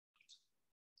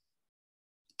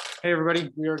Hey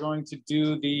everybody, we are going to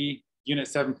do the Unit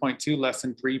 7.2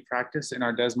 Lesson 3 practice in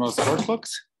our Desmos course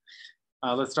books.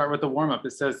 Let's start with the warm-up.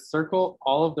 It says circle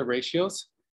all of the ratios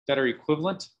that are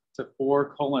equivalent to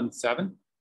 4:7.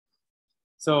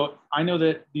 So I know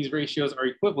that these ratios are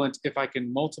equivalent if I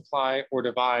can multiply or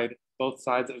divide both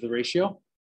sides of the ratio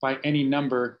by any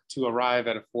number to arrive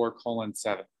at a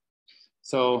 4:7.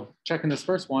 So checking this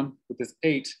first one with this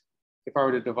 8, if I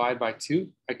were to divide by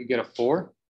 2, I could get a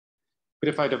 4. But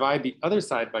if I divide the other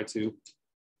side by 2,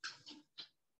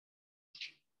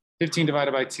 15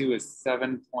 divided by 2 is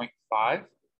 7.5.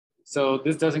 So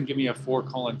this doesn't give me a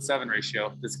 4:7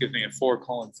 ratio. This gives me a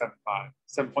 4:7.5.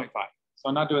 So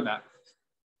I'm not doing that.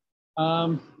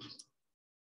 I'm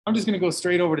just going to go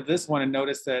straight over to this one and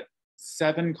notice that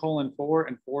 7:4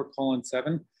 and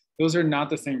 4:7, those are not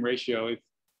the same ratio.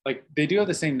 Like they do have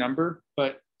the same number,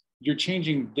 but you're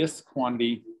changing this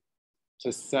quantity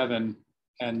to 7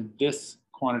 and this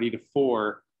quantity to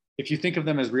 4. If you think of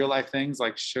them as real life things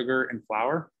like sugar and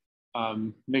flour,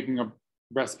 making a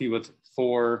recipe with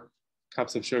 4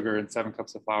 cups of sugar and 7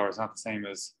 cups of flour is not the same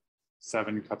as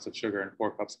 7 cups of sugar and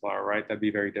 4 cups of flour, right? That'd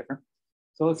be very different.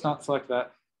 So let's not select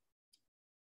that.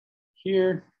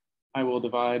 Here, I will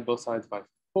divide both sides by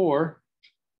 4.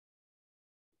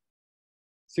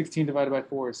 16 divided by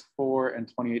 4 is 4, and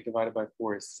 28 divided by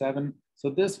 4 is 7. So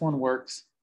this one works.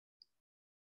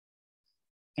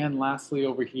 And lastly,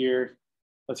 over here,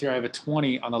 let's see, I have a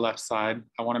 20 on the left side.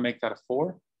 I want to make that a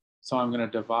 4. So I'm going to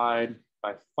divide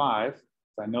by 5.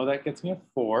 So I know that gets me a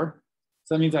 4.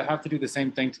 So that means I have to do the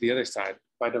same thing to the other side.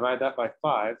 If I divide that by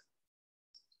 5,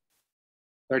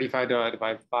 35 divided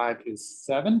by 5 is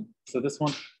 7. So this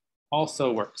one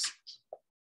also works.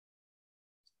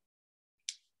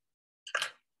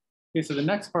 Okay, so the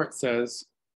next part says,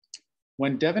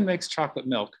 when Devin makes chocolate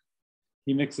milk,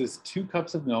 he mixes 2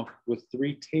 cups of milk with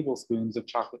 3 tablespoons of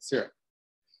chocolate syrup.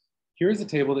 Here is a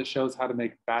table that shows how to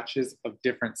make batches of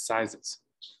different sizes.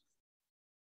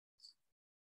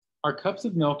 Are cups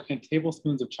of milk and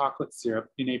tablespoons of chocolate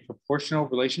syrup in a proportional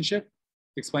relationship?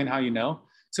 Explain how you know.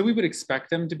 So we would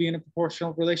expect them to be in a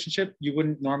proportional relationship. You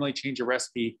wouldn't normally change a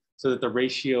recipe so that the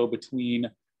ratio between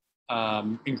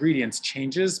ingredients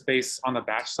changes based on the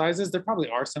batch sizes. There probably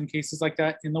are some cases like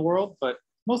that in the world, but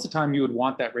most of the time you would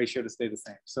want that ratio to stay the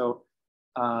same. So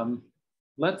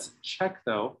let's check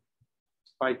though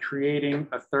by creating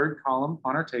a third column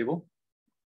on our table.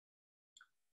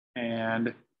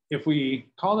 And if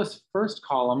we call this first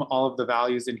column, all of the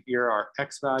values in here are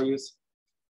X values,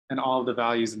 and all of the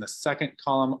values in the second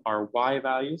column are Y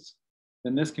values,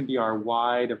 then this can be our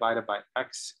Y divided by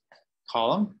X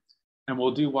column. And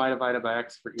we'll do Y divided by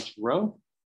X for each row.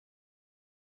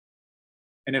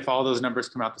 And if all those numbers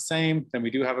come out the same, then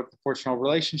we do have a proportional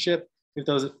relationship.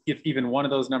 If even one of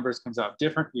those numbers comes out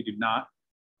different, we do not.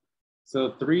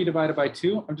 So 3 divided by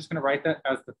 2, I'm just going to write that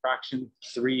as the fraction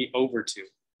 3/2.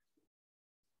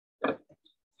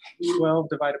 12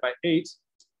 divided by 8,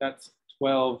 that's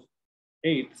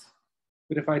 12/8.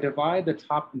 But if I divide the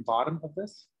top and bottom of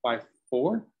this by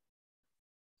 4,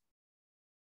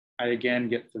 I again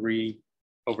get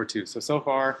 3/2. So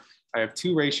far, I have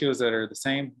 2 ratios that are the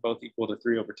same, both equal to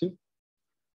 3/2.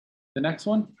 The next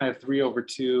one, I have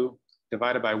 3/2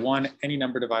 divided by 1. Any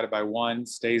number divided by 1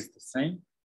 stays the same.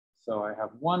 So I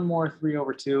have one more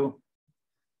 3/2.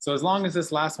 So as long as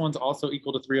this last one's also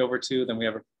equal to 3/2, then we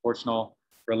have a proportional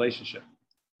relationship.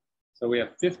 So we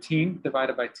have 15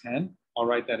 divided by 10. I'll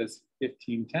write that as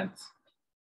 15/10.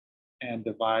 And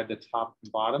divide the top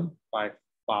and bottom by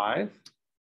 5.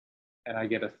 And I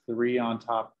get a 3 on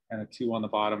top and a 2 on the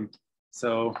bottom.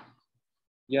 So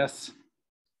yes,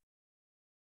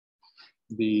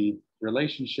 the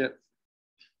relationship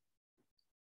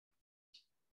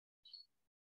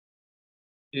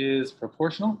is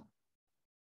proportional.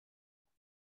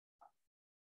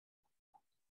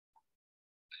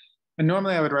 And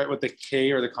normally I would write what the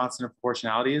K or the constant of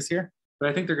proportionality is here, but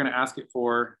I think they're going to ask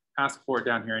for it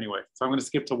down here anyway. So I'm going to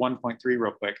skip to 1.3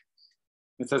 real quick.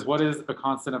 It says, what is a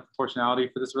constant of proportionality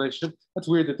for this relationship? That's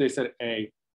weird that they said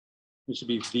A. It should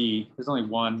be V. There's only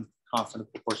one constant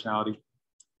of proportionality.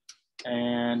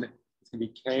 And it's going to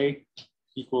be K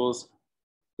equals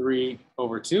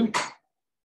 3/2.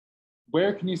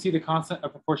 Where can you see the constant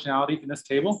of proportionality in this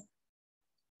table?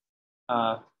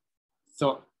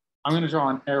 So I'm going to draw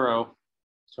an arrow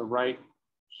to right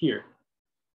here.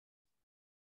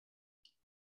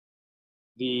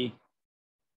 The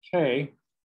K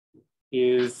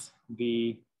is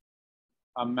the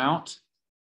amount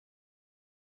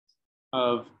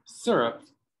of syrup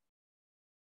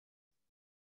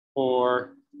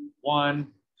for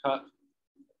 1 cup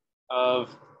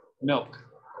of milk.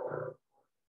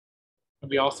 And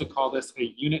we also call this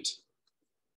a unit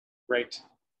rate.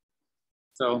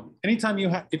 So anytime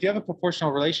if you have a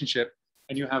proportional relationship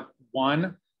and you have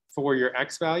 1 for your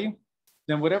X value,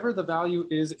 then whatever the value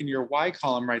is in your Y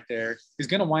column right there is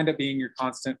going to wind up being your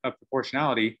constant of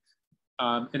proportionality.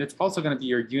 And it's also going to be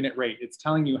your unit rate. It's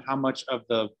telling you how much of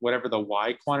whatever the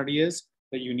Y quantity is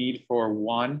that you need for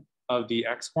 1 of the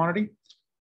X quantity.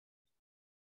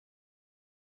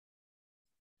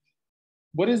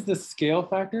 What is the scale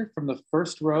factor from the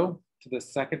first row to the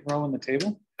second row in the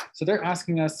table? So they're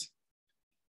asking us,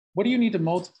 what do you need to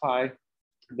multiply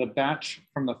the batch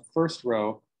from the first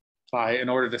row by in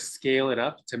order to scale it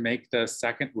up to make the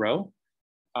second row?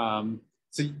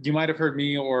 So you might have heard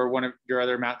me or one of your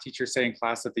other math teachers say in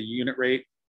class that the unit rate,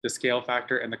 the scale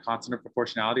factor, and the constant of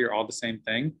proportionality are all the same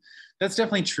thing. That's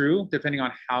definitely true, depending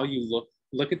on how you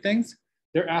look at things.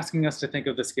 They're asking us to think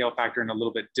of the scale factor in a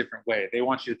little bit different way. They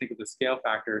want you to think of the scale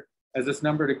factor as this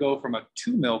number to go from a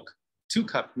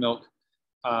 2-cup milk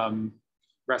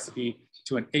recipe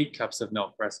to an 8 cups of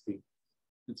milk recipe.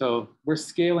 And so we're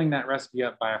scaling that recipe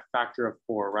up by a factor of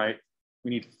 4, right?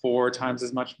 We need 4 times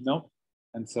as much milk.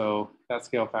 And so that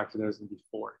scale factor there is going to be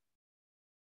 4.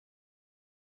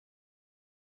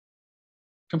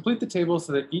 Complete the table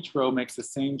so that each row makes the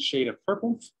same shade of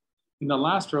purple. In the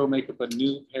last row, make up a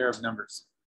new pair of numbers.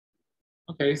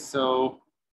 Okay, so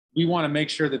we want to make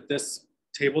sure that this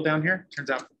table down here turns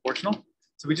out proportional.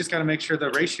 So we just got to make sure the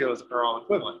ratios are all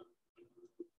equivalent.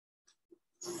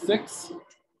 6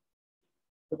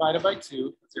 divided by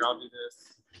 2. Let's see, I'll do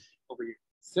this over here.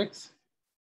 6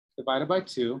 divided by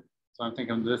 2. So I'm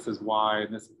thinking this is y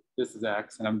and this is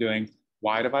x, and I'm doing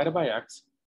y divided by x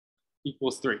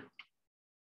equals 3.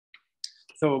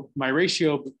 So my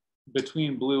ratio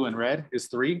between blue and red is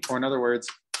 3, or in other words,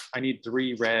 I need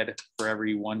 3 red for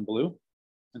every 1 blue.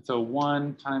 And so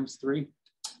 1 times 3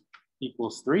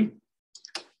 equals 3.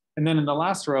 And then in the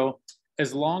last row,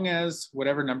 as long as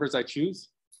whatever numbers I choose,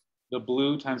 the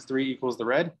blue times 3 equals the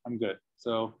red, I'm good.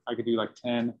 So I could do like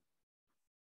 10,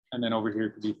 and then over here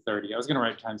it could be 30. I was gonna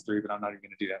write times 3, but I'm not even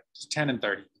gonna do that. Just 10 and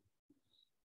 30.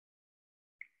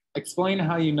 Explain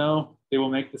how you know they will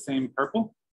make the same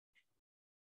purple.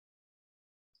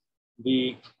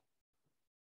 The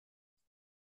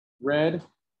red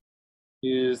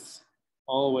is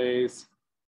always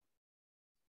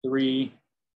 3,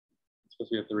 it's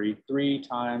supposed to be a 3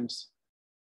 times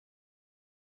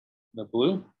the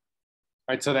blue.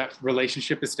 Right, so that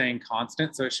relationship is staying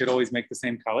constant, so it should always make the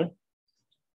same color.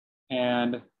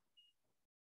 And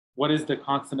what is the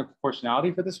constant of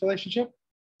proportionality for this relationship?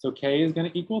 So K is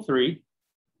going to equal 3.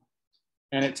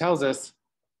 And it tells us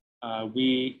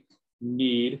we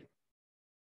need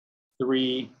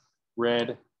 3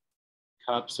 red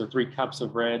cups, or 3 cups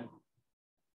of red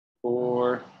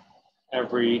for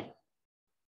every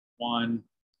 1,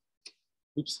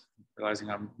 oops, realizing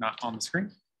I'm not on the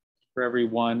screen, for every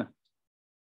 1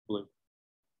 blue. All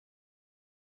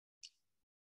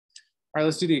right,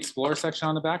 let's do the Explore section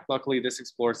on the back. Luckily, this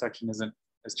Explore section isn't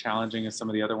as challenging as some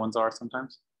of the other ones are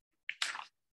sometimes.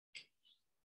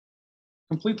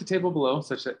 Complete the table below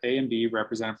such that A and B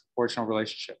represent a proportional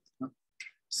relationship.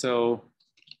 So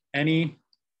any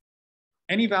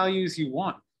values you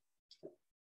want.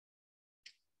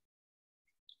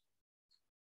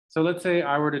 So let's say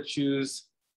I were to choose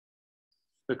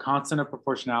the constant of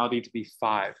proportionality to be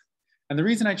 5. And the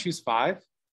reason I choose 5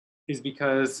 is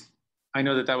because I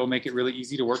know that that will make it really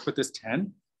easy to work with this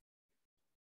 10.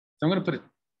 So I'm going to put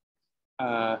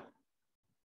oh,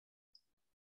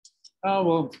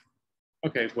 well,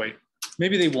 okay, wait.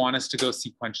 Maybe they want us to go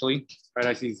sequentially, right?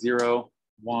 I see 0,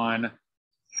 1,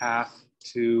 half,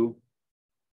 2.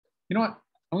 You know what?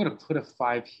 I'm going to put a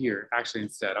 5 here, actually,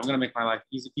 instead. I'm going to make my life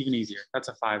even easier. That's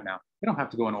a 5 now. They don't have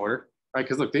to go in order, right?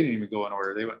 Because look, they didn't even go in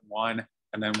order. They went 1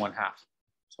 and then 1/2.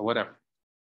 So whatever.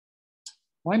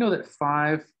 Well, I know that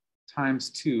 5 times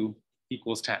 2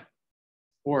 equals 10,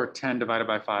 or 10 divided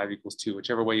by 5 equals 2,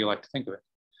 whichever way you like to think of it.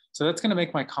 So that's going to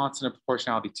make my constant of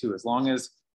proportionality 2. As long as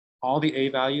all the A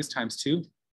values times 2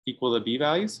 equal the B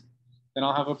values, then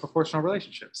I'll have a proportional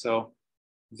relationship. So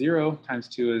 0 times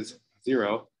 2 is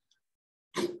 0.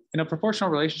 In a proportional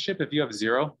relationship, if you have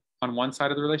 0 on one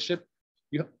side of the relationship,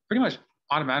 you pretty much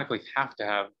automatically have to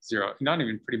have 0. Not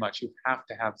even pretty much, you have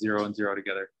to have 0 and 0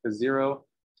 together, because 0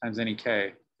 times any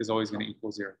K is always going to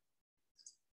equal 0.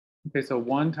 Okay, so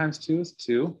 1 times 2 is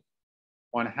 2.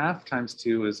 1/2 times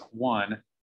 2 is 1.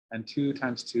 And 2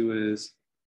 times 2 is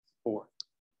 4.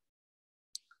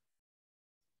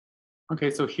 Okay,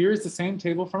 so here's the same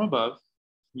table from above.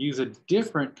 Use a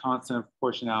different constant of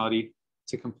proportionality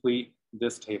to complete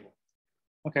this table.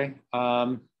 Okay,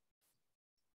 I'm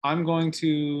going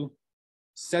to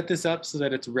set this up so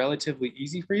that it's relatively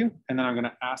easy for you. And then I'm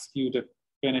gonna ask you to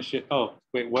finish it. Oh,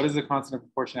 wait, what is the constant of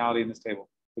proportionality in this table?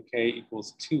 The K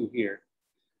equals 2 here.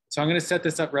 So I'm gonna set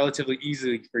this up relatively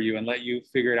easily for you and let you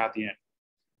figure it out at the end.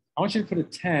 I want you to put a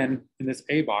 10 in this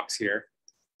A box here.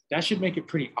 That should make it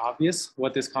pretty obvious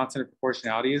what this constant of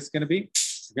proportionality is gonna be.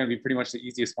 It's gonna be pretty much the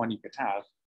easiest one you could have.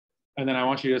 And then I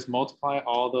want you to just multiply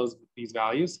all these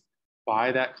values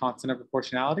by that constant of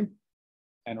proportionality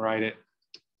and write it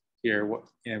here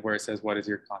where it says, what is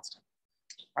your constant?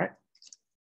 All right,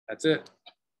 that's it.